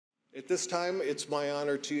At this time, it's my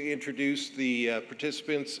honor to introduce the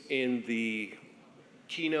participants in the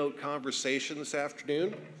Keynote Conversation this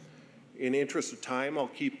afternoon. In the interest of time, I'll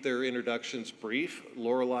keep their introductions brief.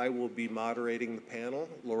 Lorelei will be moderating the panel.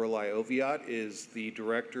 Lorelei Oviatt is the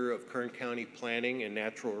Director of Kern County Planning and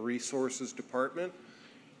Natural Resources Department.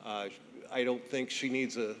 I don't think she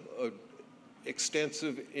needs a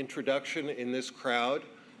extensive introduction in this crowd,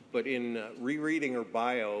 but in rereading her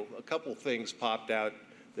bio, a couple things popped out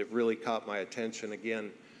that really caught my attention. Again,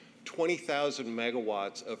 20,000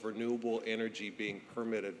 megawatts of renewable energy being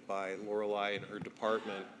permitted by Lorelei and her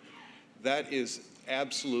department. That is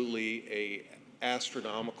absolutely an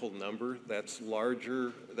astronomical number. That's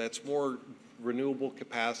larger, that's more renewable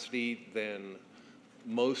capacity than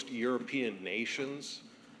most European nations.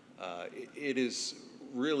 It is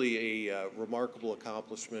really a remarkable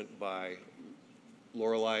accomplishment by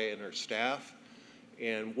Lorelei and her staff.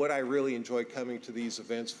 And what I really enjoy coming to these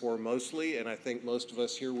events for mostly, and I think most of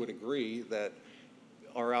us here would agree, that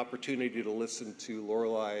our opportunity to listen to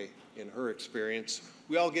Lorelei and her experience,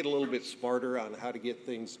 we all get a little bit smarter on how to get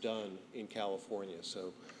things done in California.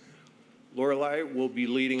 So Lorelei will be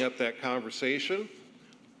leading up that conversation.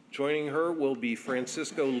 Joining her will be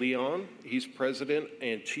Francisco Leon. He's President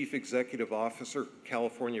and Chief Executive Officer,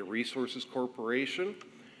 California Resources Corporation.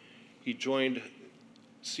 He joined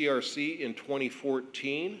CRC in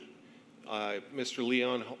 2014. Mr.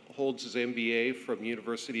 Leon holds his MBA from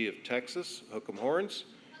University of Texas, Hook'em Horns,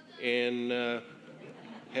 and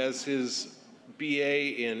has his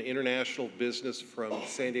BA in International Business from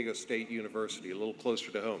San Diego State University, a little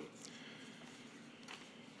closer to home.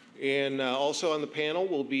 And also on the panel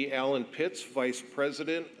will be Alan Pitts, Vice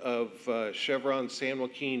President of Chevron San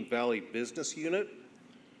Joaquin Valley Business Unit.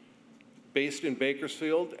 Based in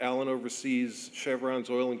Bakersfield, Alan oversees Chevron's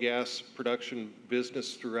oil and gas production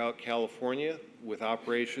business throughout California with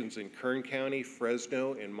operations in Kern County,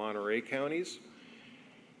 Fresno, and Monterey counties.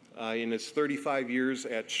 In his 35 years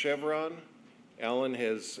at Chevron, Alan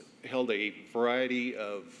has held a variety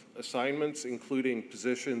of assignments, including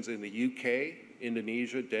positions in the UK,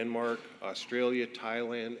 Indonesia, Denmark, Australia,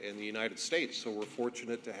 Thailand, and the United States. So we're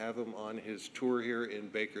fortunate to have him on his tour here in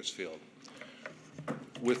Bakersfield.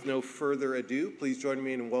 With no further ado, please join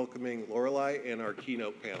me in welcoming Lorelei and our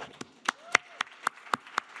keynote panel.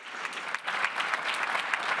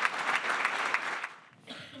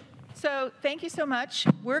 So thank you so much.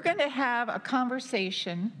 We're going to have a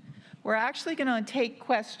conversation. We're actually going to take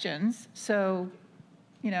questions, so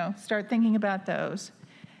start thinking about those.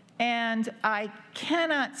 And I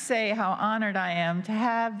cannot say how honored I am to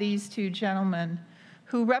have these two gentlemen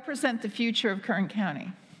who represent the future of Kern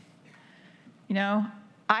County.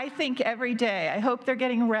 I think every day, I hope they're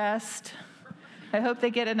getting rest. I hope they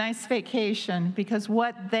get a nice vacation, because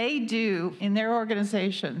what they do in their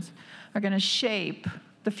organizations are going to shape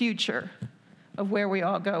the future of where we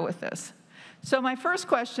all go with this. So my first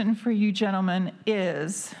question for you gentlemen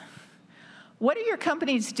is, what are your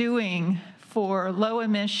companies doing for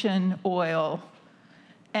low-emission oil,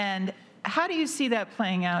 and how do you see that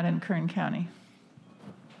playing out in Kern County?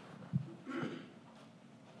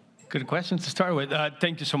 Good question to start with.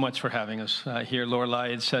 Thank you so much for having us here,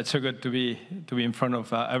 Lorelei. It's so good to be in front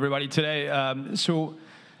of everybody today.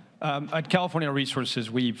 At California Resources,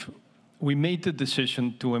 we made the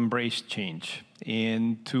decision to embrace change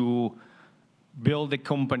and to build a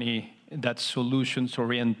company that's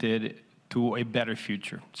solutions-oriented to a better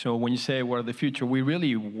future. So when you say we're the future, we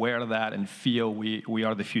really wear that and feel we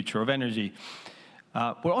are the future of energy.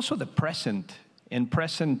 We're also the present. And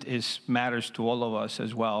present matters to all of us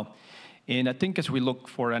as well. And I think as we look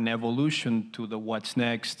for an evolution to the what's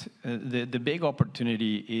next, the big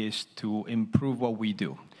opportunity is to improve what we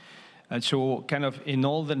do. And so kind of in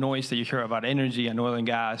all the noise that you hear about energy and oil and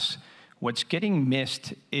gas, what's getting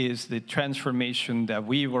missed is the transformation that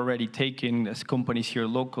we've already taken as companies here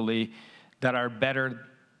locally that are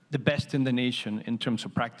the best in the nation in terms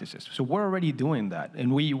of practices. So we're already doing that.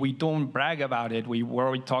 And we don't brag about it. We're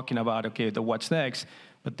already talking about, okay, the what's next,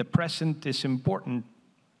 but the present is important.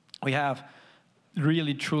 We have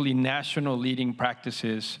really, truly national leading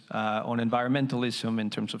practices on environmentalism in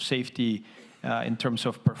terms of safety, in terms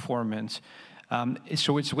of performance.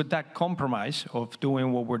 So it's with that compromise of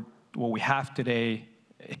doing what we have today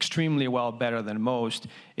extremely well, better than most,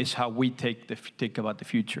 is how we think about the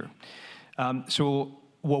future. So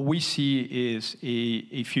what we see is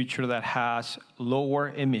a future that has lower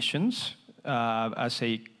emissions as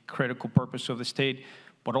a critical purpose of the state,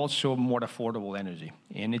 but also more affordable energy.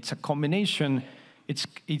 And it's a combination,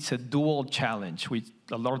 it's a dual challenge. We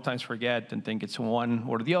a lot of times forget and think it's one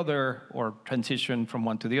or the other, or transition from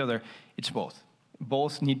one to the other. It's both.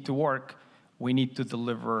 both need to work. We need to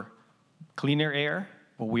deliver cleaner air,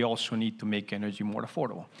 but we also need to make energy more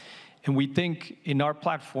affordable. And we think in our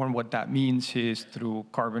platform, what that means is through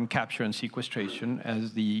carbon capture and sequestration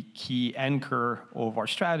as the key anchor of our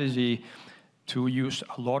strategy, to use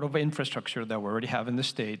a lot of infrastructure that we already have in the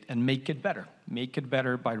state and make it better. Make it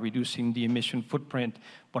better by reducing the emission footprint,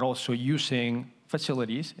 but also using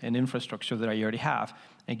facilities and infrastructure that I already have.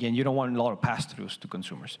 Again, you don't want a lot of pass-throughs to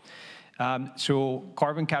consumers. So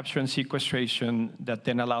carbon capture and sequestration that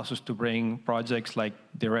then allows us to bring projects like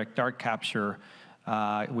direct dark capture,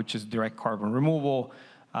 which is direct carbon removal.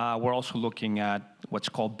 We're also looking at what's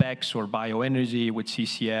called BECCS, or bioenergy, with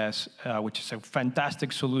CCS, which is a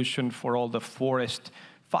fantastic solution for all the forest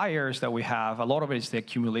fires that we have. A lot of it is the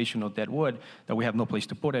accumulation of dead wood that we have no place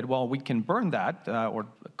to put it. Well, we can burn that, or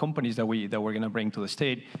companies that we're going to bring to the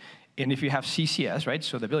state. And if you have CCS, right,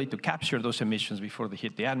 so the ability to capture those emissions before they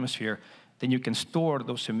hit the atmosphere, then you can store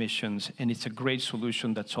those emissions, and it's a great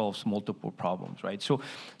solution that solves multiple problems, right? So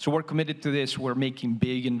we're committed to this. We're making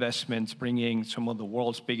big investments, bringing some of the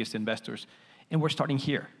world's biggest investors, and we're starting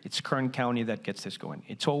here. It's Kern County that gets this going.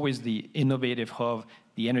 It's always the innovative hub,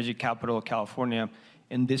 the energy capital of California,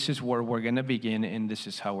 and this is where we're going to begin, and this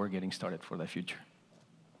is how we're getting started for the future.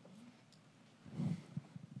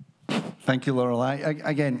 Thank you, Lorelei.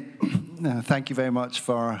 Again, thank you very much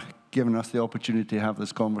for giving us the opportunity to have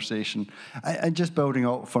this conversation. And just building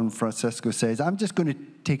up from Francisco says, I'm just going to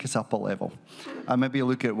take us up a level and maybe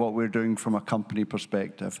look at what we're doing from a company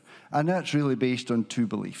perspective. And that's really based on two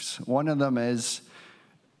beliefs. One of them is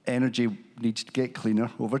energy needs to get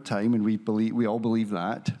cleaner over time, and we all believe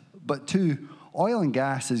that. But two, oil and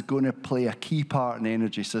gas is going to play a key part in the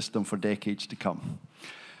energy system for decades to come.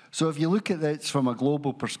 So if you look at this from a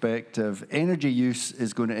global perspective, energy use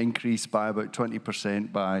is going to increase by about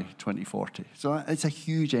 20% by 2040. So it's a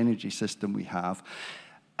huge energy system we have.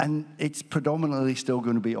 And it's predominantly still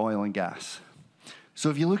going to be oil and gas. So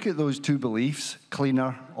if you look at those two beliefs,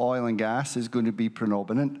 cleaner oil and gas is going to be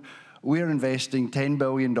predominant. We're investing $10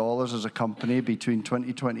 billion as a company between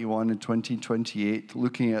 2021 and 2028,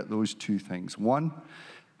 looking at those two things. One,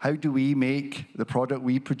 how do we make the product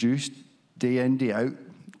we produce day in, day out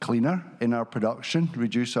cleaner in our production,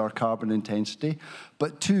 reduce our carbon intensity?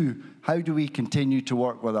 But two, how do we continue to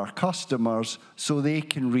work with our customers so they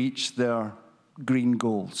can reach their green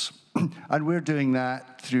goals? And we're doing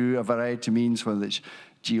that through a variety of means, whether it's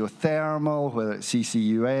geothermal, whether it's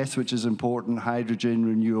CCUS, which is important, hydrogen,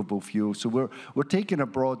 renewable fuel. So we're taking a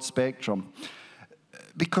broad spectrum.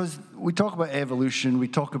 Because we talk about evolution, we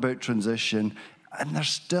talk about transition, and there's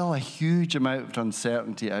still a huge amount of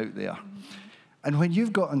uncertainty out there. And when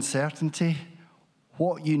you've got uncertainty,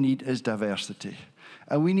 what you need is diversity.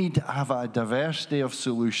 And we need to have a diversity of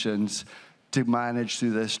solutions to manage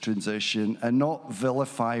through this transition and not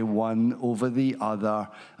vilify one over the other.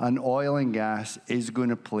 And oil and gas is going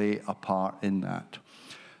to play a part in that.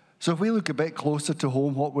 So if we look a bit closer to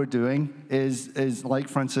home, what we're doing is like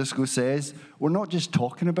Francisco says, we're not just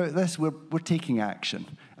talking about this, we're taking action.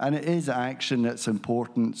 And it is action that's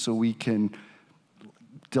important so we can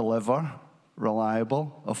deliver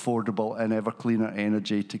reliable, affordable, and ever cleaner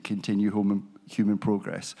energy to continue human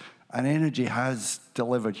progress. And energy has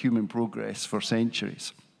delivered human progress for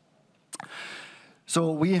centuries.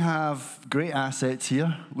 So we have great assets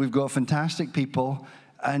here. We've got fantastic people,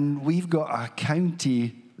 and we've got a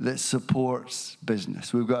county that supports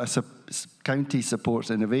business. We've got a county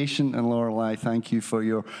supports innovation, and Lorelei, thank you for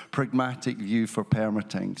your pragmatic view for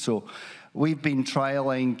permitting. So we've been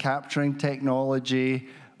trialing capturing technology.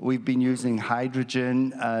 We've been using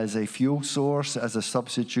hydrogen as a fuel source, as a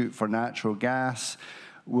substitute for natural gas.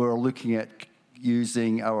 We're looking at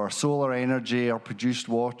using our solar energy, our produced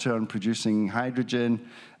water, and producing hydrogen.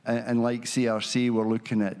 And like CRC, we're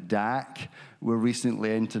looking at DAC. We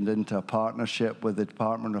recently entered into a partnership with the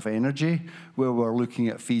Department of Energy, where we're looking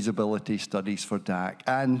at feasibility studies for DAC.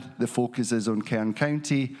 And the focus is on Kern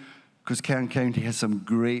County, because Kern County has some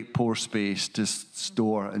great pore space to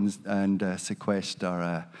store and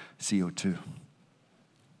sequester CO2.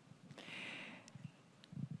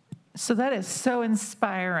 So that is so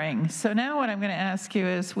inspiring. So now what I'm going to ask you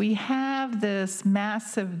is, we have this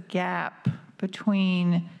massive gap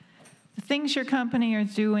between the things your company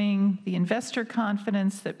is doing, the investor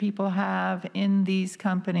confidence that people have in these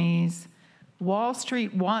companies. Wall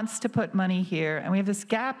Street wants to put money here, and we have this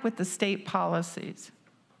gap with the state policies.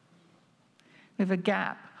 We have a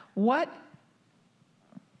gap. What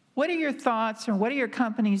are your thoughts, or what are your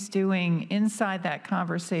companies doing inside that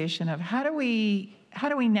conversation of how do we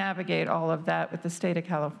navigate all of that with the state of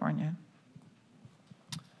California?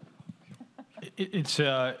 It's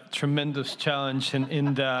a tremendous challenge,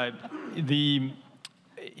 and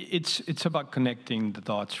it's about connecting the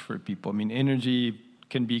dots for people. I mean, energy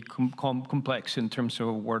can be complex in terms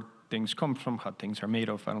of where things come from, how things are made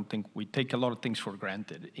of. I don't think we take a lot of things for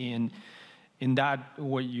granted. And in that,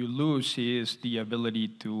 what you lose is the ability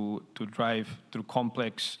to drive through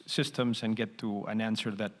complex systems and get to an answer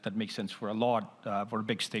that makes sense for for a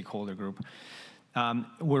big stakeholder group.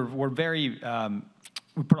 We're very,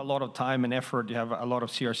 we put a lot of time and effort. You have a lot of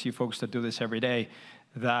CRC folks that do this every day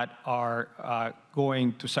that are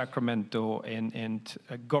going to Sacramento and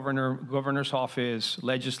governor's office,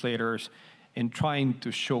 legislators, and trying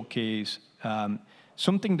to showcase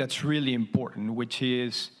something that's really important, which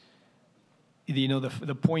is, you know,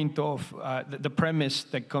 the point of the premise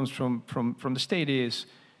that comes from the state is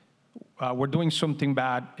we're doing something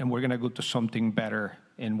bad and we're going to go to something better,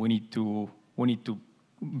 and we need to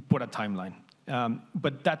put a timeline.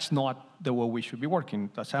 But that's not the way we should be working.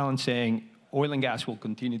 As Alan's saying, oil and gas will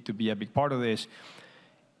continue to be a big part of this.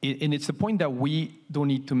 And it's the point that we don't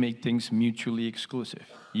need to make things mutually exclusive.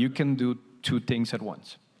 You can do two things at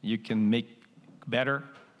once. You can make better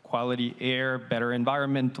quality air, better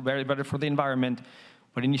environment, very better for the environment,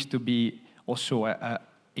 but it needs to be also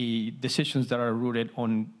decisions that are rooted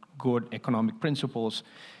on good economic principles.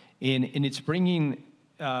 And it's bringing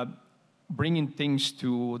things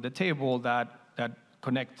to the table that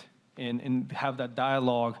connect and have that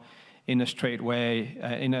dialogue in a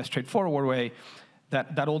straightforward way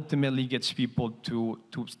that ultimately gets people to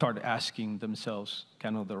start asking themselves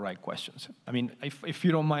kind of the right questions. I mean, if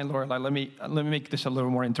you don't mind, Lorelei, let me make this a little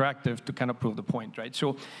more interactive to kind of prove the point, right?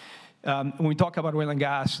 So when we talk about oil and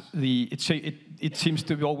gas, it seems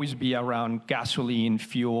to always be around gasoline,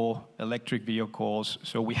 fuel, electric vehicles.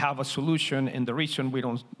 So we have a solution, and the reason we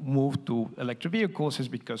don't move to electric vehicles is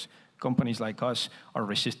because companies like us are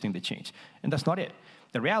resisting the change. And that's not it.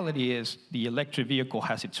 The reality is the electric vehicle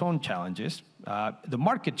has its own challenges. The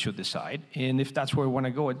market should decide, and if that's where we want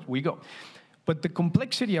to go, we go. But the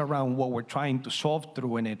complexity around what we're trying to solve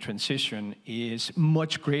through in a transition is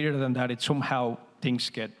much greater than that. It's somehow things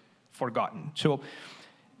get forgotten. So,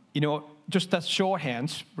 you know, just a show of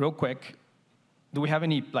hands, real quick, do we have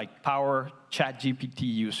any like power ChatGPT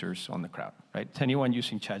users on the crowd, right? Is anyone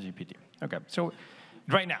using ChatGPT? Okay, so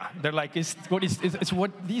right now, they're like, is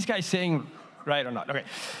what these guys saying right or not? Okay,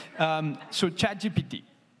 so ChatGPT,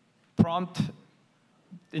 prompt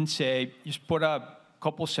and say, just put a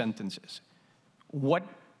couple sentences. What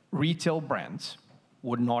retail brands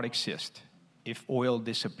would not exist if oil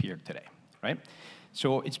disappeared today, right?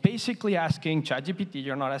 So it's basically asking ChatGPT,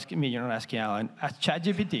 you're not asking me, you're not asking Alan, ask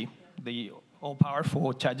ChatGPT, the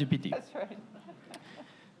all-powerful ChatGPT. That's right.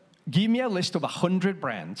 Give me a list of 100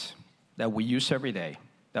 brands that we use every day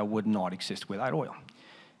that would not exist without oil.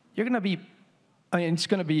 You're going to be, I mean, it's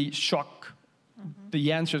going to be shock. Mm-hmm.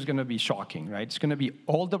 The answer is going to be shocking, right? It's going to be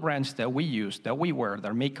all the brands that we use, that we wear,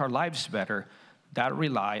 that make our lives better, that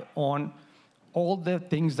rely on all the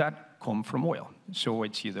things that come from oil. So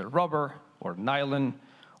it's either rubber or nylon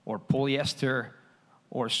or polyester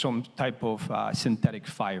or some type of synthetic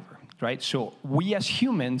fiber, right? So we as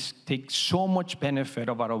humans take so much benefit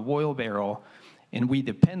out of oil barrel, and we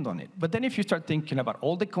depend on it. But then if you start thinking about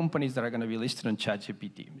all the companies that are going to be listed on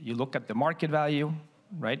ChatGPT, you look at the market value,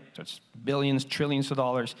 right? So it's billions, trillions of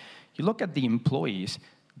dollars. You look at the employees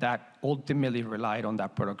that ultimately relied on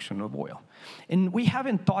that production of oil. And we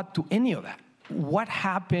haven't thought to any of that. What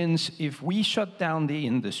happens if we shut down the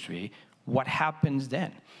industry? What happens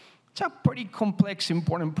then? It's a pretty complex,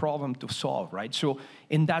 important problem to solve, right? So,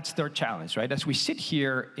 and that's their challenge, right? As we sit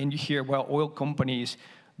here and you hear, well, oil companies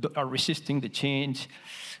are resisting the change,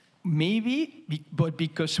 maybe, but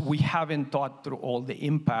because we haven't thought through all the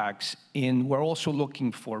impacts, and we're also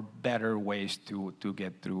looking for better ways to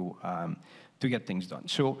get through, to get things done.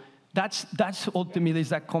 So that's ultimately is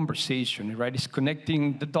that conversation, right? It's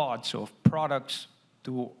connecting the dots of products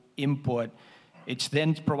to input. It's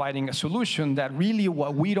then providing a solution that really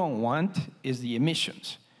what we don't want is the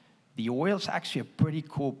emissions. The oil is actually a pretty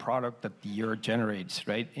cool product that the earth generates,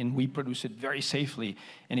 right? And we produce it very safely,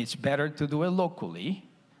 and it's better to do it locally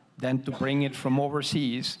than to bring it from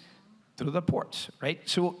overseas through the ports, right?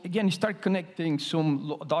 So again, you start connecting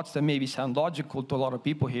some dots that maybe sound logical to a lot of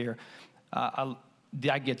people here.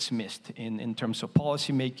 That gets missed in terms of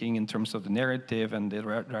policy making, in terms of the narrative and the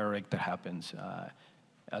rhetoric that happens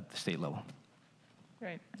at the state level.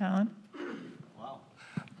 Great. Alan? Wow.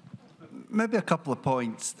 Maybe a couple of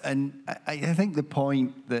points. And I think the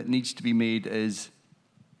point that needs to be made is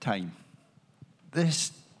time.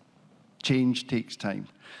 This change takes time.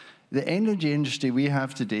 the energy industry we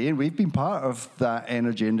have today, and we've been part of that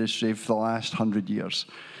energy industry for the last 100 years.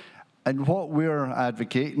 And what we're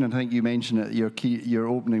advocating, and I think you mentioned it, your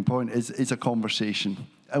opening point, is a conversation.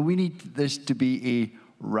 And we need this to be a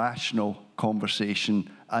rational conversation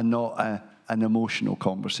and not an emotional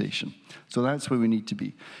conversation. So that's where we need to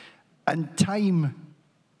be. And time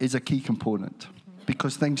is a key component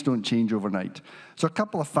because things don't change overnight. So a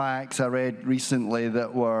couple of facts I read recently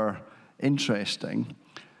that were interesting.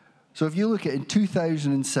 So if you look at in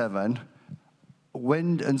 2007,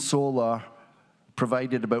 wind and solar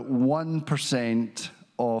provided about 1%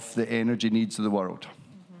 of the energy needs of the world.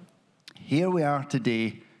 Here we are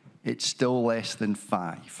today, it's still less than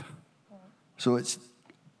 5%. So it's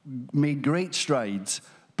made great strides,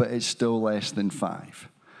 but it's still less than 5%.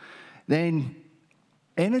 Then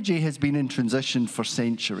energy has been in transition for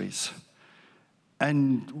centuries.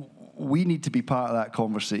 And we need to be part of that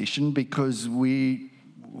conversation because we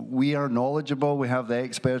are knowledgeable, we have the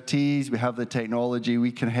expertise, we have the technology,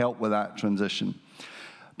 we can help with that transition.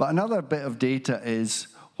 But another bit of data is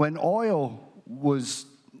when oil was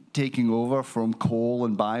taking over from coal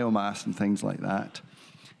and biomass and things like that,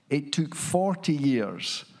 it took 40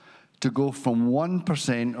 years to go from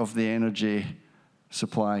 1% of the energy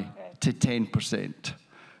supply to 10%.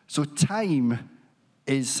 So time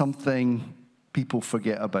is something people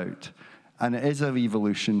forget about. And it is an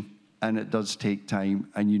evolution, and it does take time,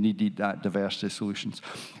 and you need that diversity of solutions.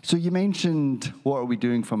 So you mentioned, what are we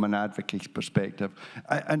doing from an advocacy perspective?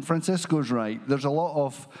 And Francisco's right. There's a lot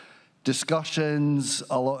of discussions,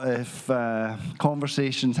 a lot of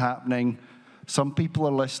conversations happening. Some people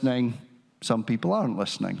are listening, some people aren't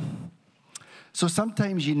listening. So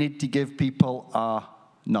sometimes you need to give people a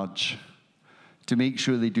nudge to make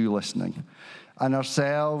sure they do listening. And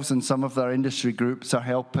ourselves and some of our industry groups are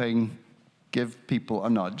helping give people a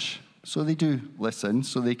nudge so they do listen,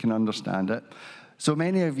 so they can understand it. So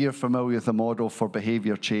many of you are familiar with a model for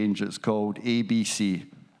behavior change. It's called ABC,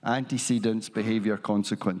 Antecedents, Behavior,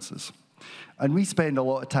 Consequences. And we spend a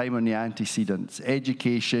lot of time on the antecedents,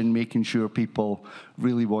 education, making sure people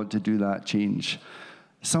really want to do that change.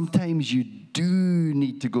 Sometimes you do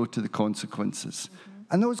need to go to the consequences.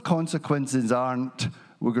 And those consequences aren't,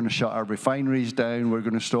 we're going to shut our refineries down, we're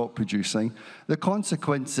going to stop producing. The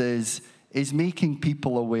consequences is making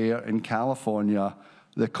people aware in California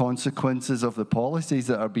the consequences of the policies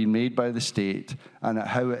that are being made by the state and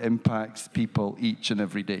how it impacts people each and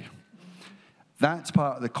every day. That's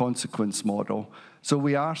part of the consequence model. So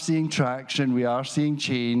we are seeing traction, we are seeing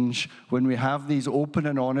change when we have these open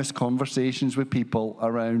and honest conversations with people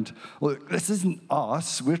around, look, this isn't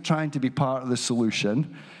us, we're trying to be part of the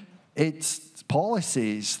solution. It's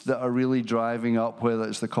policies that are really driving up, whether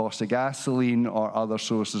it's the cost of gasoline or other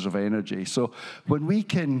sources of energy. So when we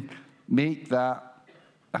can make that,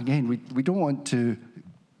 again, we don't want to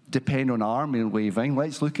depend on arm waving.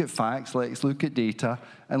 Let's look at facts, let's look at data,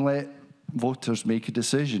 and let voters make a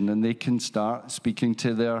decision, and they can start speaking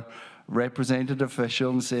to their representative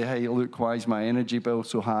official and say, hey, look, why is my energy bill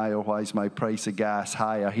so high, or why is my price of gas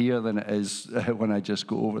higher here than it is when I just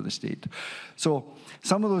go over the state? So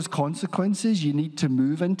some of those consequences, you need to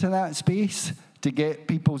move into that space to get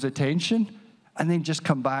people's attention, and then just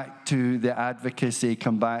come back to the advocacy,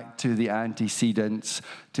 come back to the antecedents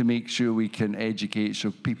to make sure we can educate so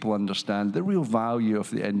people understand the real value of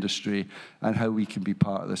the industry and how we can be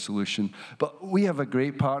part of the solution. But we have a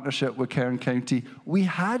great partnership with Kern County. We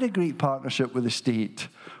had a great partnership with the state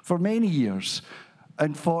for many years.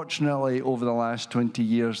 Unfortunately, over the last 20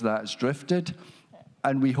 years, that's drifted,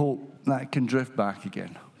 and we hope that can drift back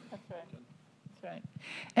again. That's right. That's right.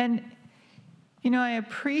 And you know, I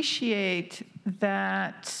appreciate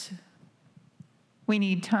that we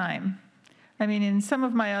need time. I mean, in some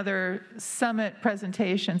of my other summit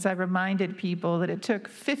presentations, I reminded people that it took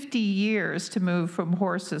 50 years to move from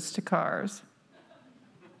horses to cars.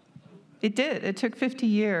 It did. It took 50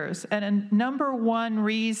 years. And a number one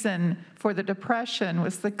reason for the Depression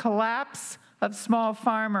was the collapse of small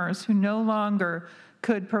farmers who no longer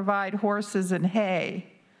could provide horses and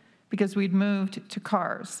hay because we'd moved to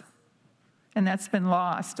cars. And that's been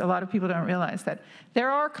lost. A lot of people don't realize that.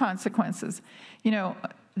 There are consequences. You know,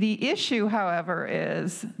 the issue, however,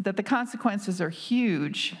 is that the consequences are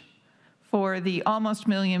huge for the almost 1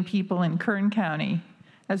 million people in Kern County,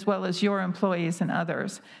 as well as your employees and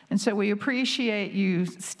others. And so we appreciate you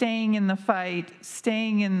staying in the fight,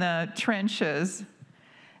 staying in the trenches,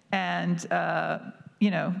 and,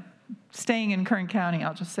 you know, staying in Kern County,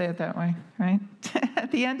 I'll just say it that way, right?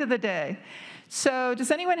 At the end of the day. So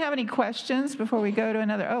does anyone have any questions before we go to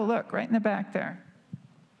another? Oh, look, right in the back there.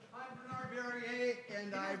 I'm Bernard Verrier,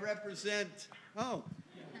 and I represent,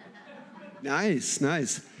 Nice,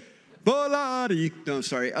 nice. Volati. No,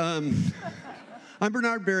 sorry. I'm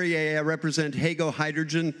Bernard Berrier. I represent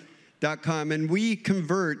HagoHydrogen.com, and we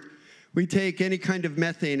take any kind of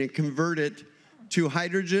methane and convert it to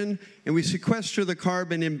hydrogen, and we sequester the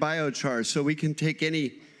carbon in biochar. So we can take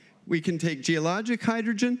geologic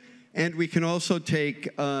hydrogen, and we can also take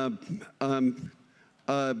any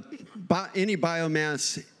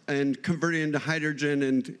biomass and convert it into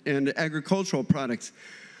hydrogen and agricultural products.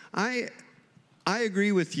 I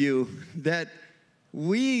agree with you that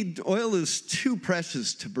oil is too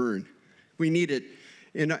precious to burn. We need it.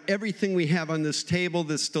 And everything we have on this table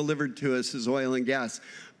that's delivered to us is oil and gas.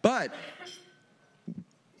 But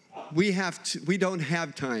we don't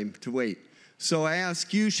have time to wait. So I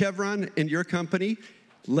ask you, Chevron, and your company,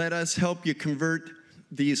 let us help you convert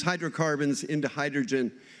these hydrocarbons into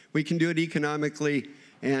hydrogen. We can do it economically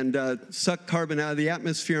and suck carbon out of the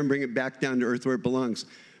atmosphere and bring it back down to Earth where it belongs.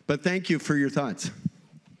 But thank you for your thoughts.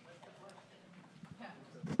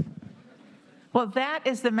 Well, that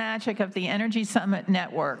is the magic of the Energy Summit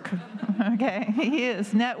Network. Okay, he is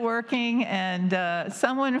networking, and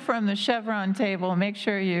someone from the Chevron table, make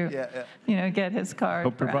sure you get his card.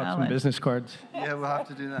 Hope you brought Alan. some business cards. Yeah, we'll have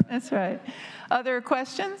to do that. That's right. Other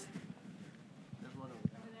questions?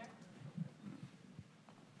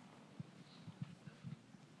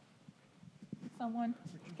 Someone?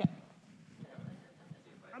 Okay.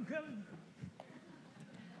 I'm coming.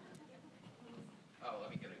 Oh, let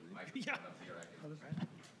me get a microphone up here.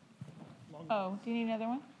 Oh, do you need another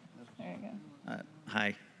one? There you go.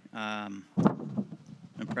 Hi.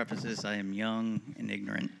 To preface this, I am young and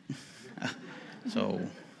ignorant, so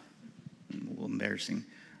a little embarrassing.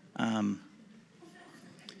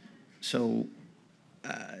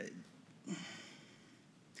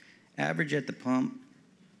 Average at the pump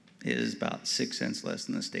is about 6 cents less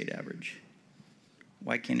than the state average.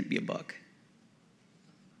 Why can't it be $1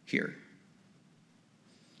 here?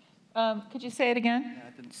 Could you say it again?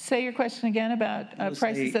 Say your question again about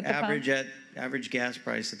prices at the pump. Average gas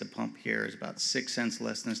price at the pump here is about 6 cents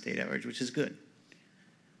less than the state average, which is good.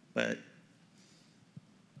 But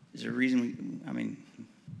is there a reason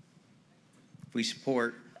if we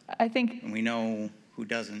support, I think, and we know who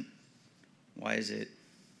doesn't, why is it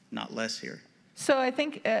not less here? So I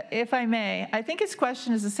think, if I may, I think his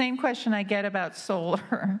question is the same question I get about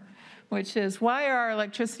solar, which is, why are our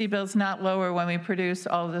electricity bills not lower when we produce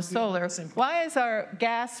all of the solar? Why is our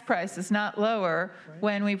gas prices not lower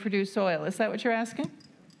when we produce oil? Is that what you're asking?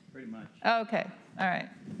 Pretty much. Okay, all right.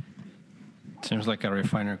 Seems like a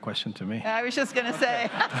refinery question to me. I was just going to say.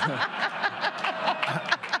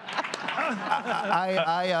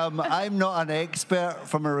 I'm not an expert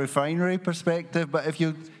from a refinery perspective, but if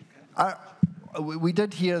you... we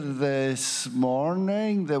did hear this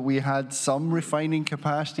morning that we had some refining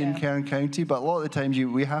capacity in Kern County, but a lot of the times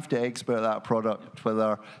we have to export that product,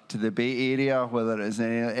 whether to the Bay Area, whether it's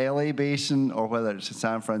in the LA Basin, or whether it's in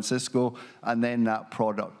San Francisco, and then that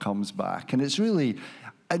product comes back. And it's really,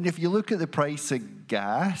 and if you look at the price of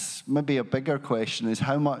gas, maybe a bigger question is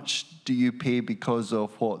how much do you pay because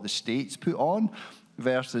of what the states put on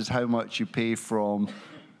versus how much you pay from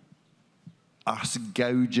us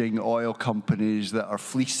gouging oil companies that are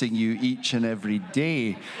fleecing you each and every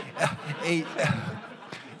day.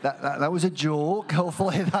 That was a joke.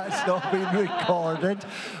 Hopefully that's not been recorded.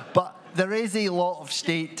 But there is a lot of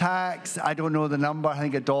state tax. I don't know the number. I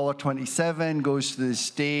think $1.27 goes to the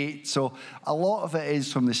state. So a lot of it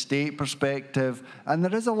is from the state perspective. And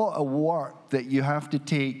there is a lot of work that you have to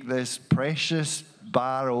take this precious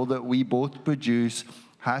barrel that we both produce,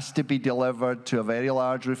 has to be delivered to a very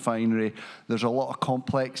large refinery. There's a lot of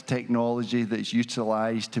complex technology that's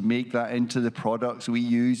utilized to make that into the products we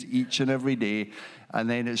use each and every day, and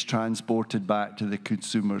then it's transported back to the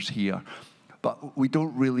consumers here. But we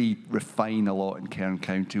don't really refine a lot in Kern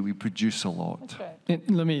County. We produce a lot. Okay.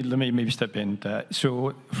 Let me maybe step in.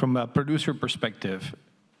 So from a producer perspective,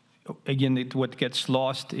 again, what gets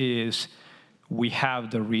lost is we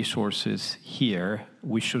have the resources here.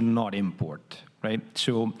 We should not import. Right?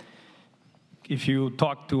 So if you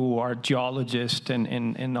talk to our geologists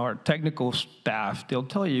and our technical staff, they'll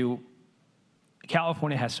tell you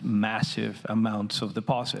California has massive amounts of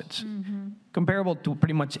deposits, comparable to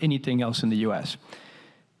pretty much anything else in the US.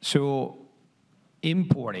 So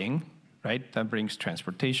importing, right, that brings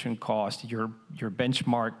transportation cost, your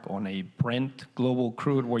benchmark on a Brent global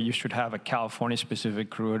crude where you should have a California-specific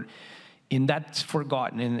crude, and that's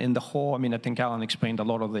forgotten in the whole. I mean, I think Alan explained a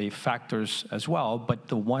lot of the factors as well, but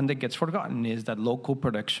the one that gets forgotten is that local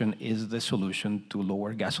production is the solution to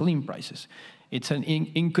lower gasoline prices. It's an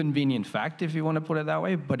inconvenient fact, if you want to put it that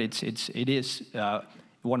way, but it is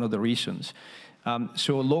one of the reasons.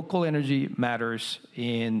 So local energy matters,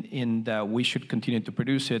 and we should continue to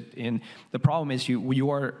produce it. And the problem is you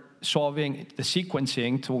are solving the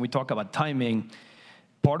sequencing. So when we talk about timing,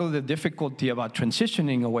 part of the difficulty about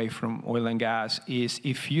transitioning away from oil and gas is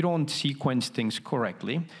if you don't sequence things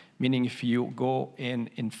correctly, meaning if you go in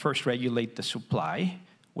and first regulate the supply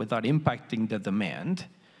without impacting the demand,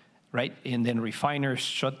 right? And then refiners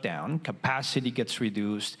shut down, capacity gets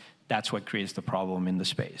reduced, that's what creates the problem in the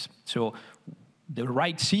space. So the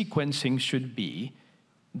right sequencing should be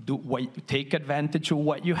take advantage of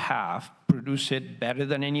what you have, produce it better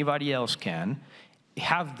than anybody else can,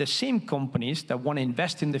 have the same companies that want to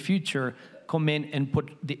invest in the future come in and put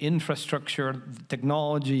the infrastructure, the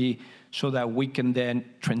technology, so that we can then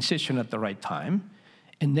transition at the right time.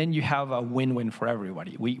 And then you have a win-win for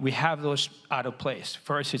everybody. We have those out of place.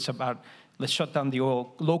 First, it's about let's shut down the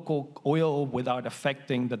local oil without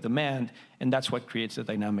affecting the demand, and that's what creates a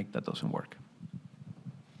dynamic that doesn't work.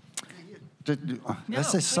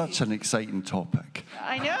 This is such an exciting topic.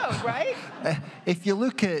 I know, right? If you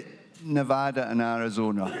look at Nevada and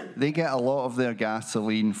Arizona, they get a lot of their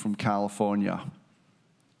gasoline from California.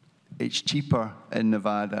 It's cheaper in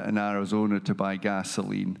Nevada and Arizona to buy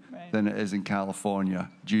gasoline than it is in California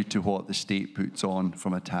due to what the state puts on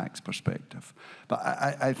from a tax perspective. But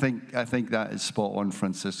I think that is spot on,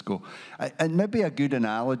 Francisco. And maybe a good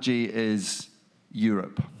analogy is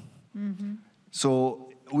Europe. Mm-hmm. So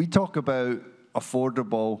we talk about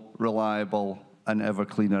affordable, reliable, and ever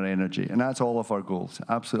cleaner energy. And that's all of our goals,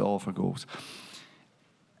 absolutely all of our goals.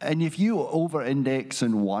 And if you over-index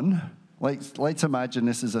in one, let's imagine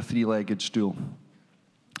this is a three-legged stool.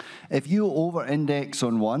 If you over-index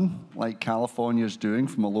on one, like California's doing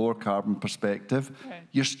from a lower carbon perspective,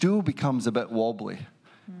 your stool becomes a bit wobbly.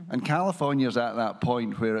 Mm-hmm. And California's at that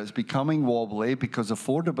point where it's becoming wobbly because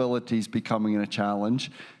affordability is becoming a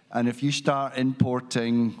challenge. And if you start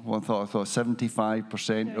importing, well, I thought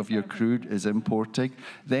 75% of your crude is importing,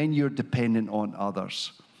 then you're dependent on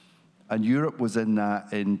others. And Europe was in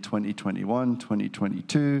that in 2021,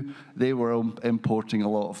 2022. They were importing a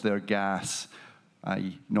lot of their gas,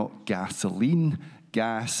 i.e. not gasoline,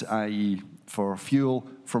 gas, i.e. for fuel,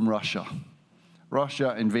 from Russia.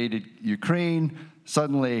 Russia invaded Ukraine.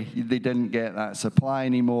 Suddenly, they didn't get that supply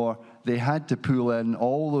anymore. They had to pull in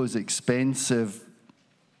all those expensive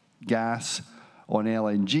gas on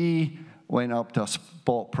LNG, went up to a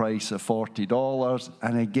spot price of $40.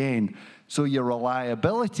 And again, so your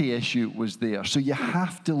reliability issue was there. So you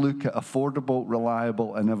have to look at affordable,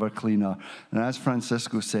 reliable, and ever cleaner. And as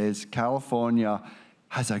Francisco says, California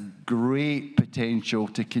has a great potential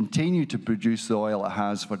to continue to produce the oil it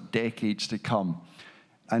has for decades to come.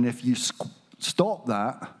 And if you stop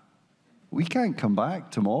that, we can't come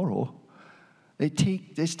back tomorrow.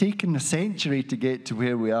 It's taken a century to get to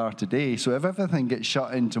where we are today. So if everything gets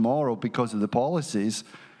shut in tomorrow because of the policies,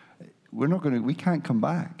 we can't come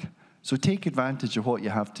back. So take advantage of what you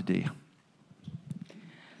have today.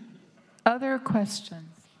 Other questions?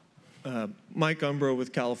 Mike Umbro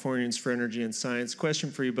with Californians for Energy and Science. Question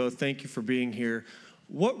for you both. Thank you for being here.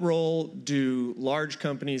 What role do large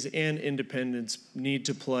companies and independents need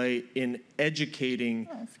to play in educating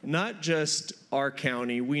not just our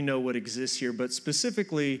county, we know what exists here, but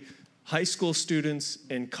specifically high school students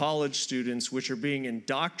and college students, which are being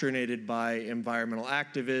indoctrinated by environmental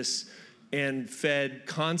activists and fed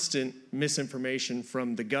constant misinformation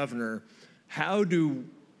from the governor? How do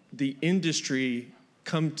the industry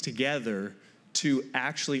come together to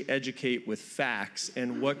actually educate with facts,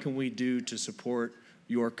 and what can we do to support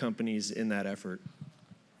your companies in that effort?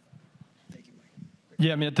 Thank you, Mike.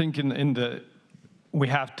 Yeah, I mean, I think we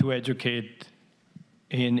have to educate,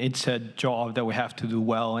 and it's a job that we have to do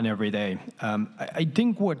well and every day. I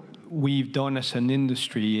think what we've done as an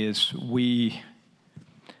industry is we're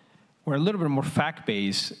a little bit more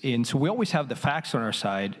fact-based, and so we always have the facts on our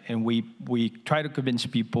side, and we try to convince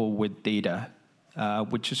people with data,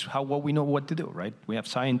 which is what we know what to do, right? We have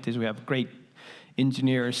scientists, we have great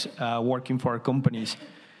engineers working for our companies.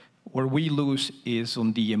 Where we lose is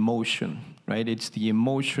on the emotion, right? It's the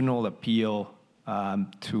emotional appeal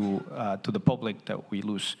to the public that we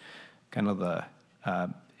lose kind of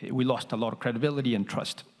we lost a lot of credibility and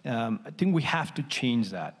trust. I think we have to change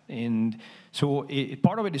that. And so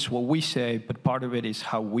part of it is what we say, but part of it is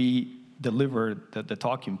how we deliver the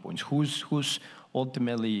talking points. Who's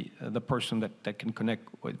ultimately the person that can connect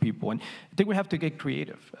with people. And I think we have to get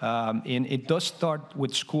creative. And it does start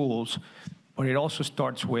with schools, but it also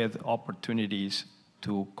starts with opportunities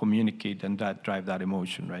to communicate and drive that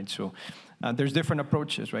emotion, right? So there's different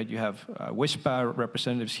approaches, right? You have WISPA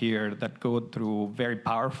representatives here that go through very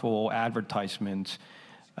powerful advertisements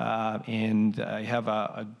And I have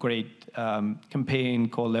a great campaign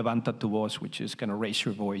called Levanta tu voz, which is kind of raise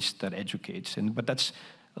your voice that educates. But that's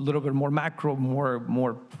a little bit more macro,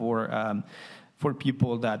 more for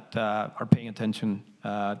people that are paying attention,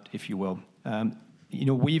 if you will.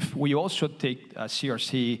 We also take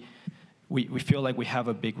CRC. We feel like we have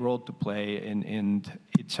a big role to play, and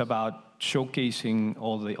it's about showcasing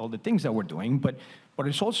all the things that we're doing, but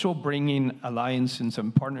it's also bringing alliances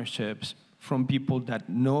and partnerships from people that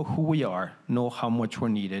know who we are, know how much we're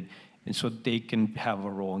needed, and so they can have a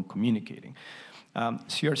role in communicating.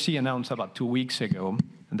 CRC announced about 2 weeks ago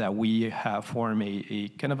that we have formed a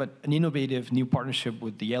kind of an innovative new partnership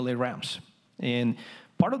with the LA Rams. And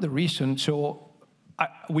part of the reason,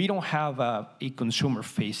 we don't have a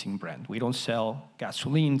consumer-facing brand. We don't sell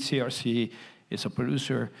gasoline. CRC is a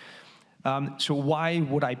producer. So why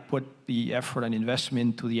would I put the effort and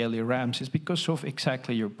investment to the LA Rams? It's because of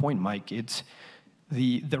exactly your point, Mike. It's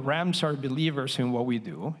the Rams are believers in what we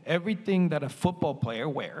do. Everything that a football player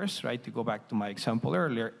wears, right, to go back to my example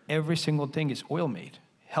earlier, every single thing is oil-made.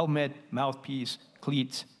 Helmet, mouthpiece,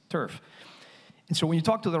 cleats, turf. And so when you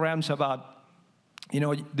talk to the Rams about,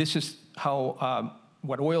 this is how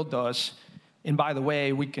what oil does, and by the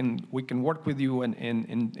way, we can work with you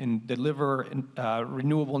and deliver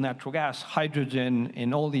renewable natural gas, hydrogen,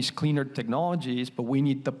 and all these cleaner technologies, but we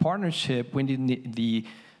need the partnership, we need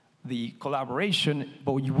the collaboration,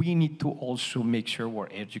 but we need to also make sure we're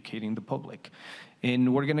educating the public.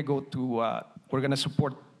 And we're gonna we're gonna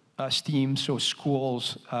support STEAM, so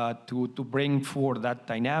schools, to bring forward that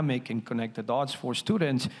dynamic and connect the dots for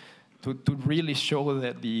students to really show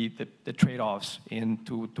the trade-offs and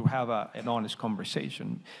to have an honest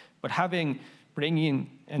conversation. But bringing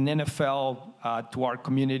an NFL to our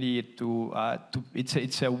community,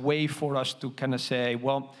 it's a way for us to kind of say,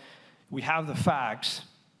 well, we have the facts,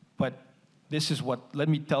 but this is let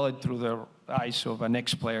me tell it through the eyes of an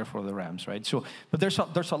ex-player for the Rams, right? So, but there's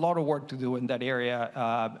a lot of work to do in that area.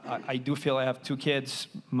 I do feel I have 2 kids.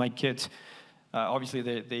 My kids, obviously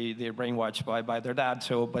they're brainwashed by their dad,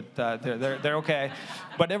 but they're okay.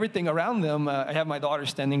 But everything around them, I have my daughter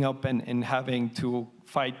standing up and having to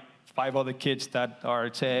fight 5 other kids that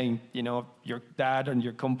are saying, your dad and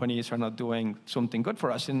your companies are not doing something good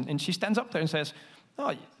for us. And she stands up there and says,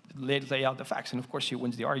 oh, lay out the facts, and of course she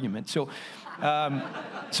wins the argument. So,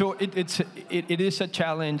 it is a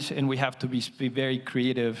challenge, and we have to be very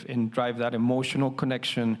creative and drive that emotional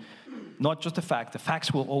connection. Not just the fact. The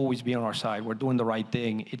facts will always be on our side. We're doing the right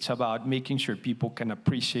thing. It's about making sure people can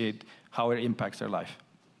appreciate how it impacts their life.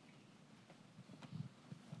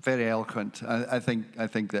 Very eloquent. I think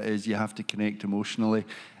that is, you have to connect emotionally.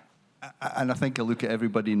 And I think I look at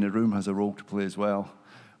everybody in the room has a role to play as well.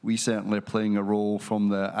 We certainly are playing a role from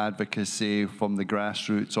the advocacy, from the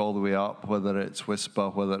grassroots all the way up, whether it's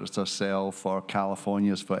WISPA, whether it's ourselves or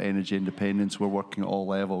California's for energy independence. We're working at all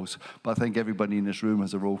levels. But I think everybody in this room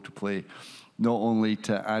has a role to play, not only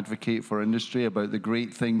to advocate for industry about the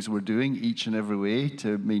great things we're doing each and every way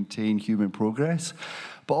to maintain human progress,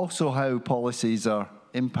 but also how policies are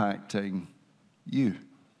impacting you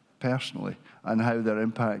personally, and how they're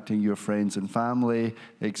impacting your friends and family,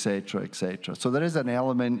 et cetera, et cetera. So there is an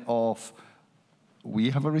element of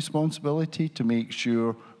we have a responsibility to make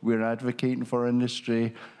sure we're advocating for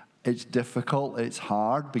industry. It's difficult, it's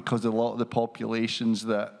hard, because a lot of the populations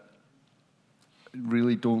that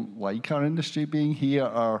really don't like our industry being here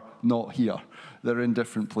are not here. They're in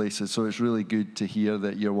different places. So it's really good to hear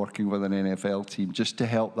that you're working with an NFL team just to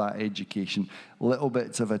help that education. Little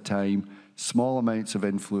bits of a time, small amounts of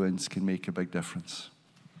influence can make a big difference.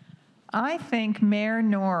 I think Mayor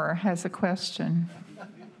Knorr has a question.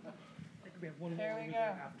 There we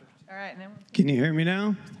go. All right. Can you hear me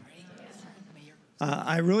now?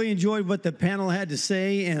 I really enjoyed what the panel had to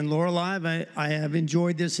say, and Lorelei, I have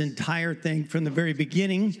enjoyed this entire thing from the very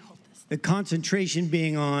beginning, the concentration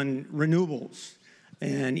being on renewables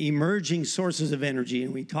and emerging sources of energy,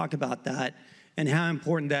 and we talked about that and how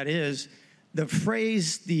important that is. The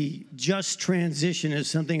phrase, the just transition, is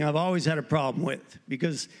something I've always had a problem with,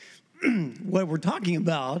 because what we're talking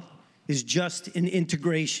about is just an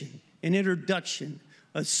integration, an introduction,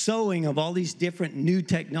 a sewing of all these different new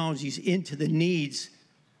technologies into the needs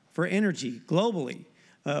for energy globally.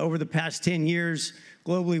 Over the past 10 years,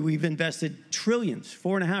 globally, we've invested trillions,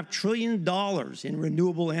 $4.5 trillion in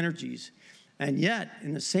renewable energies. And yet,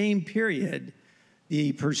 in the same period,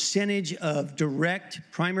 the percentage of direct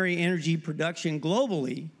primary energy production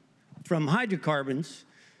globally from hydrocarbons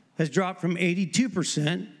has dropped from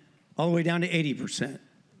 82% all the way down to 80%.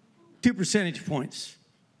 2 percentage points,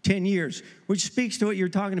 10 years, which speaks to what you're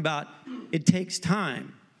talking about. It takes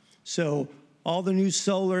time. So all the new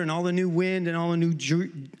solar and all the new wind and all the new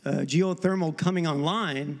geothermal coming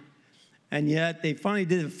online, and yet they finally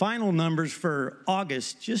did the final numbers for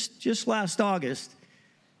August, just last August.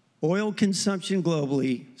 Oil consumption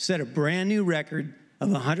globally set a brand new record of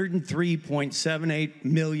 103.78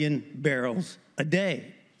 million barrels a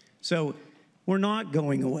day. So we're not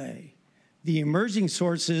going away. The emerging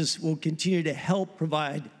sources will continue to help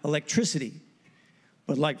provide electricity.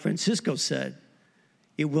 But like Francisco said,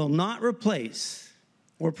 it will not replace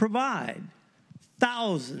or provide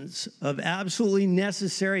thousands of absolutely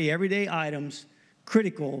necessary everyday items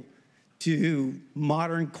critical to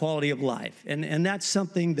modern quality of life. And that's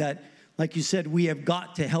something that, like you said, we have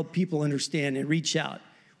got to help people understand and reach out.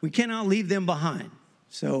 We cannot leave them behind.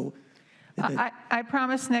 So I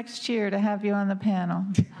promise next year to have you on the panel.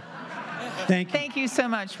 Thank you. Thank you so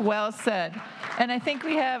much. Well said. And I think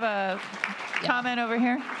we have a comment over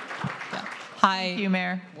here. Yeah. Hi. Thank you,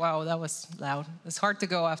 Mayor. Wow, that was loud. It's hard to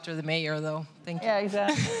go after the mayor, though. Thank you. Yeah,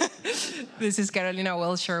 exactly. This is Carolina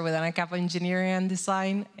Wilshire with Anacapa Engineering and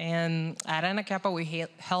Design. And at Anacapa, we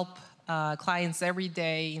help clients every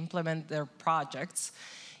day implement their projects.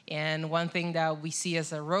 And one thing that we see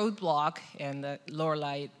as a roadblock, and that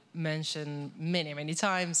Lorelei mentioned many, many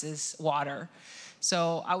times, is water.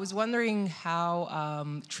 So I was wondering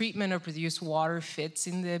how treatment of produced water fits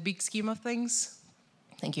in the big scheme of things.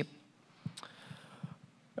 Thank you.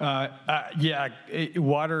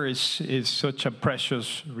 Water is such a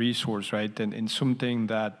precious resource, right? And something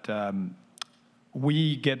that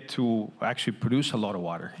we get to actually produce a lot of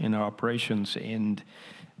water in our operations. And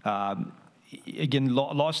again,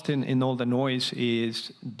 lost in all the noise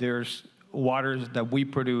is there's water that we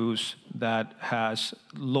produce that has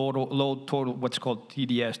low total, what's called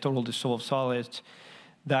TDS, total dissolved solids.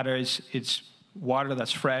 That is, it's water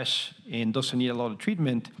that's fresh and doesn't need a lot of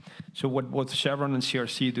treatment. So what Chevron and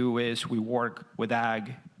CRC do is we work with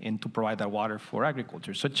ag and to provide that water for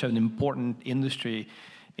agriculture. Such an important industry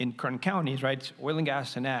in Kern counties, right? It's oil and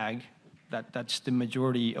gas and ag. That's the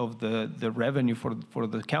majority of the revenue for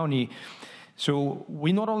the county. So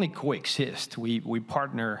we not only coexist, we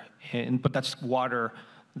partner, but that's water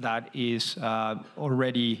that is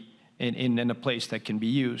already in a place that can be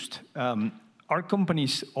used. Our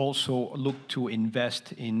companies also look to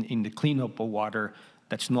invest in the cleanup of water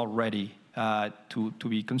that's not ready to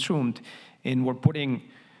be consumed. And we're putting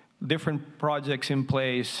different projects in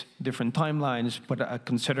place, different timelines, but a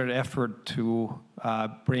concerted effort to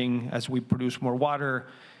bring, as we produce more water,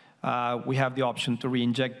 we have the option to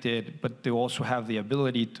re-inject it, but they also have the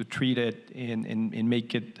ability to treat it and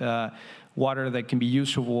make it water that can be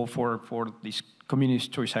usable for these community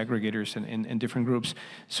choice aggregators and different groups.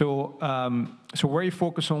 So very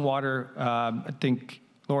focused on water. I think,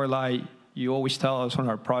 Lorelei, you always tell us on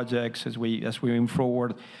our projects as we move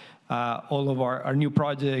forward, all of our new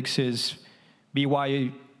projects is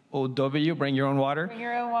BYOW, bring your own water. Bring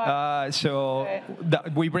your own water.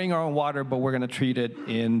 We bring our own water, but we're going to treat it,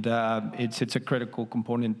 and it's a critical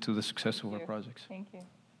component to the success of our projects. Thank you.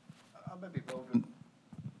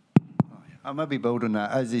 I might be building on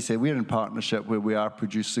that. As they say, we're in partnership where we are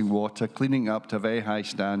producing water, cleaning up to a very high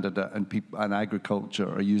standard, and agriculture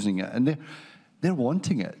are using it, and they're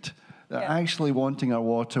wanting it. They're actually wanting our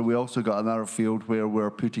water. We also got another field where we're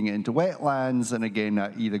putting it into wetlands, and again,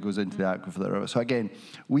 that either goes into the aquifer. So again,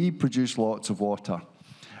 we produce lots of water.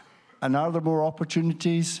 And are there more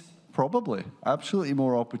opportunities? Probably, absolutely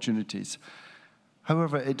more opportunities.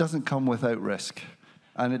 However, it doesn't come without risk,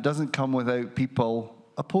 and it doesn't come without people,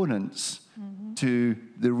 opponents, to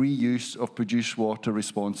the reuse of produced water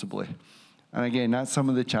responsibly. And again, that's some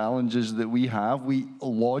of the challenges that we have.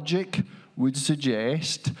 Logic would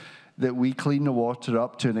suggest that we clean the water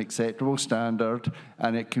up to an acceptable standard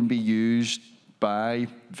and it can be used by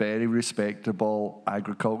very respectable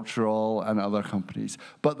agricultural and other companies.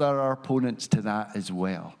 But there are opponents to that as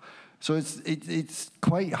well. So it's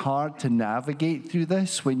quite hard to navigate through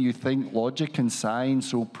this when you think logic and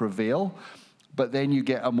science will prevail, but then you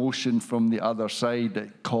get emotion from the other side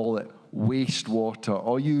that call it wastewater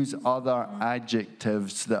or use other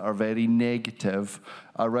adjectives that are very negative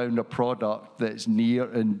around a product that's near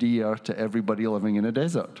and dear to everybody living in a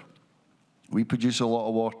desert. We produce a lot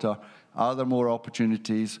of water. Are there more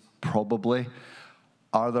opportunities? Probably.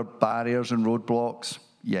 Are there barriers and roadblocks?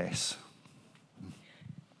 Yes.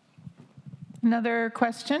 Another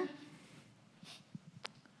question?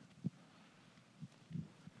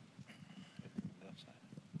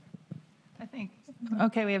 I think,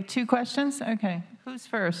 okay, we have two questions. Okay, who's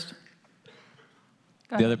first?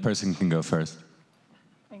 The other person can go first.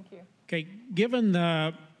 Thank you. Okay, given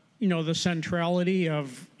the, the centrality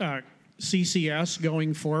of CCS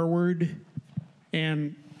going forward,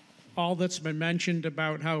 and all that's been mentioned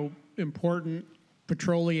about how important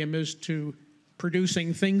petroleum is to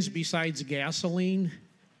producing things besides gasoline.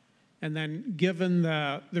 And then given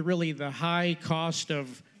the high cost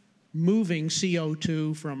of moving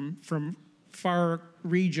CO2 from far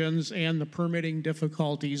regions and the permitting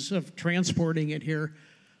difficulties of transporting it here,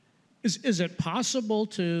 is it possible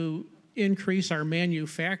to increase our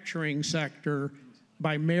manufacturing sector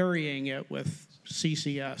by marrying it with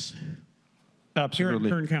CCS? Absolutely.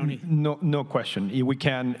 Here in Kern County. No question. We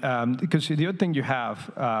can, because the other thing you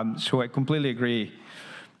have, so I completely agree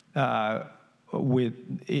with,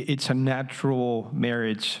 it's a natural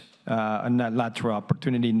marriage, a natural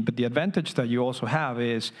opportunity. But the advantage that you also have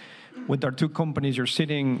is with our two companies, you're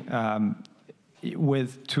sitting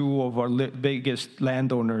with two of our biggest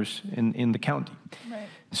landowners in the county. Right.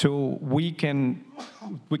 So we can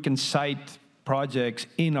cite projects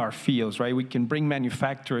in our fields, right? We can bring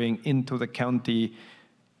manufacturing into the county,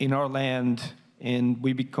 in our land, and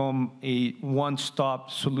we become a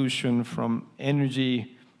one-stop solution from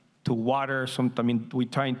energy to water. I mean, we're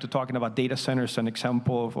trying to talking about data centers, an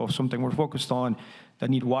example of something we're focused on that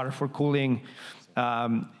need water for cooling.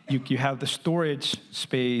 You have the storage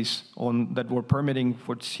space that we're permitting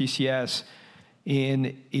for CCS,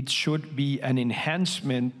 and it should be an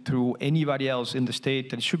enhancement to anybody else in the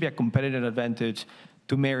state, and it should be a competitive advantage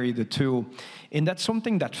to marry the two. And that's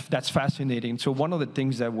something that's fascinating. So one of the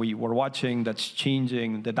things that we were watching that's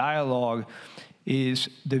changing the dialogue is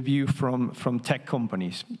the view from tech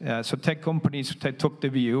companies. So tech companies took the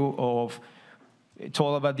view of, it's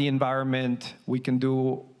all about the environment. We can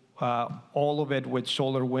do all of it with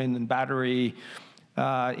solar, wind, and battery.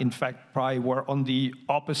 In fact, probably we're on the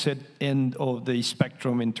opposite end of the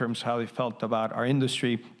spectrum in terms of how they felt about our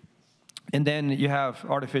industry. And then you have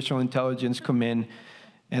artificial intelligence come in,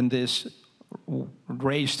 and this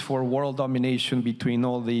race for world domination between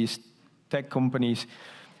all these tech companies.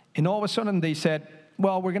 And all of a sudden they said,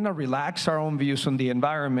 well, we're going to relax our own views on the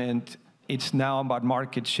environment. It's now about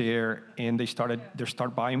market share, and they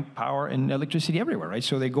start buying power and electricity everywhere, right?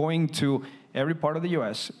 So they're going to every part of the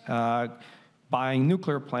U.S., buying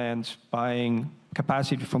nuclear plants, buying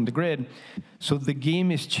capacity from the grid. So the game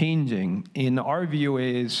is changing. In our view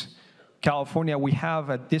is, California, we have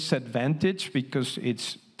a disadvantage because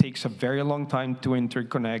it takes a very long time to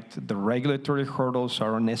interconnect. The regulatory hurdles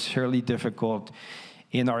are unnecessarily difficult,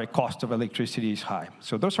 and our cost of electricity is high.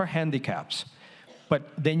 So those are handicaps. But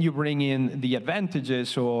then you bring in the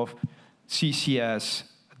advantages of CCS,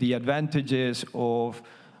 the advantages of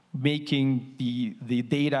making the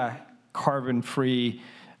data carbon-free,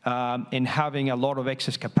 and having a lot of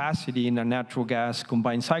excess capacity in our natural gas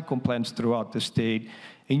combined cycle plants throughout the state.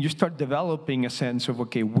 And you start developing a sense of,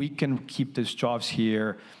 okay, we can keep these jobs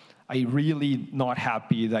here. I'm really not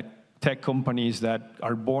happy that tech companies that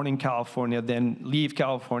are born in California then leave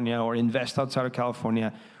California or invest outside of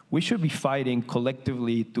California. We should be fighting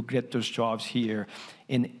collectively to get those jobs here.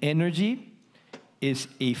 And energy is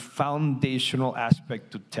a foundational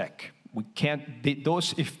aspect to tech. We can't,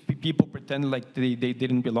 if people pretend like they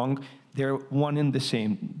didn't belong, they're one and the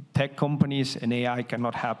same. Tech companies and AI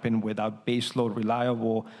cannot happen without baseload,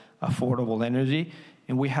 reliable, affordable energy.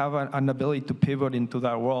 And we have an ability to pivot into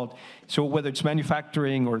that world. So whether it's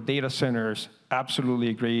manufacturing or data centers, absolutely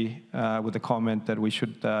agree with the comment that we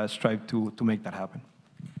should strive to make that happen.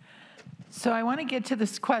 So I want to get to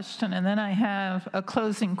this question, and then I have a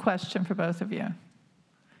closing question for both of you.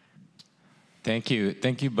 Thank you.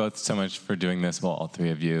 Thank you both so much for doing this, well, all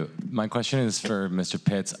three of you. My question is for Mr.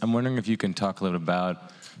 Pitts. I'm wondering if you can talk a little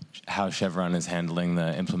about how Chevron is handling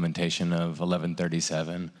the implementation of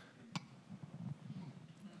 1137.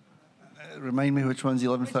 Remind me which one's the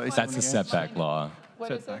 1137? That's the setback law. What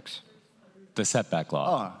Setbacks. Is it? The setback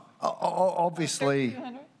law. Obviously,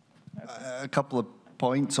 a couple of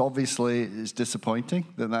points. Obviously, it's disappointing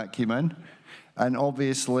that came in. And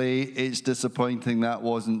obviously, it's disappointing that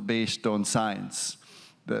wasn't based on science,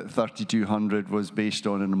 that 3,200 was based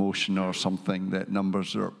on an emotion or something, that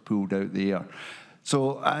numbers are pulled out the air.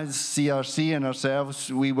 So as CRC and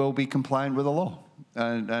ourselves, we will be compliant with the law.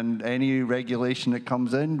 And any regulation that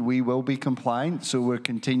comes in, we will be compliant. So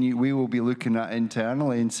we will be looking at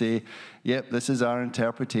internally and say, yep, this is our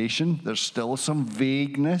interpretation. There's still some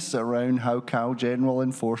vagueness around how CalGen will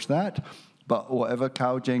enforce that. But whatever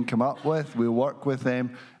CalGen come up with, we'll work with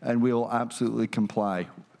them, and we will absolutely comply.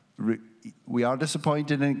 We are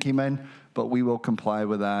disappointed it came in, but we will comply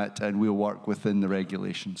with that, and we'll work within the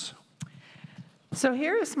regulations. So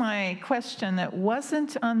here's my question that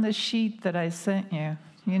wasn't on the sheet that I sent you.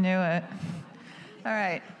 You knew it. All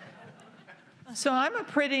right. So I'm a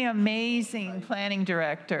pretty amazing planning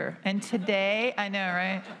director. And today, I know,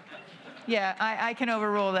 right? Yeah, I can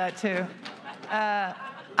overrule that too.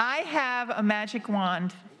 I have a magic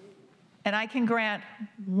wand, and I can grant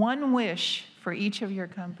one wish for each of your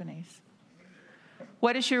companies.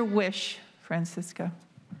 What is your wish, Francisco?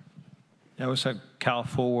 I was at Cal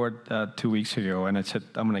Forward 2 weeks ago, and I said,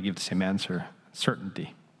 I'm going to give the same answer,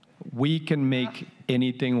 certainty. We can make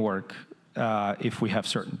anything work if we have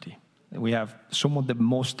certainty. We have some of the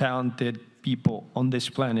most talented people on this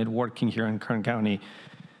planet working here in Kern County.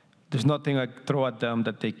 There's nothing I throw at them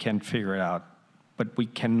that they can't figure it out. But we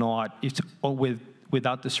cannot,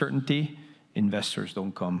 without the certainty, investors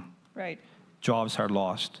don't come. Right. Jobs are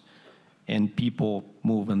lost, and people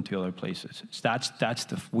move into other places. So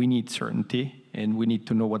we need certainty, and we need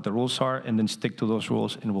to know what the rules are, and then stick to those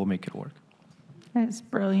rules, and we'll make it work. That's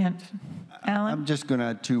brilliant. Alan? I'm just going to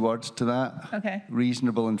add 2 words to that. Okay.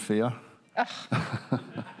 Reasonable and fair.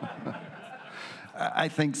 I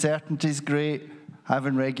think certainty is great.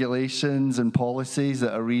 Having regulations and policies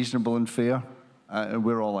that are reasonable and fair,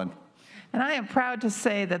 we're all in. And I am proud to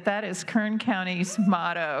say that that is Kern County's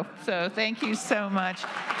motto. So thank you so much.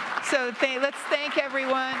 So let's thank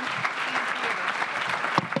everyone.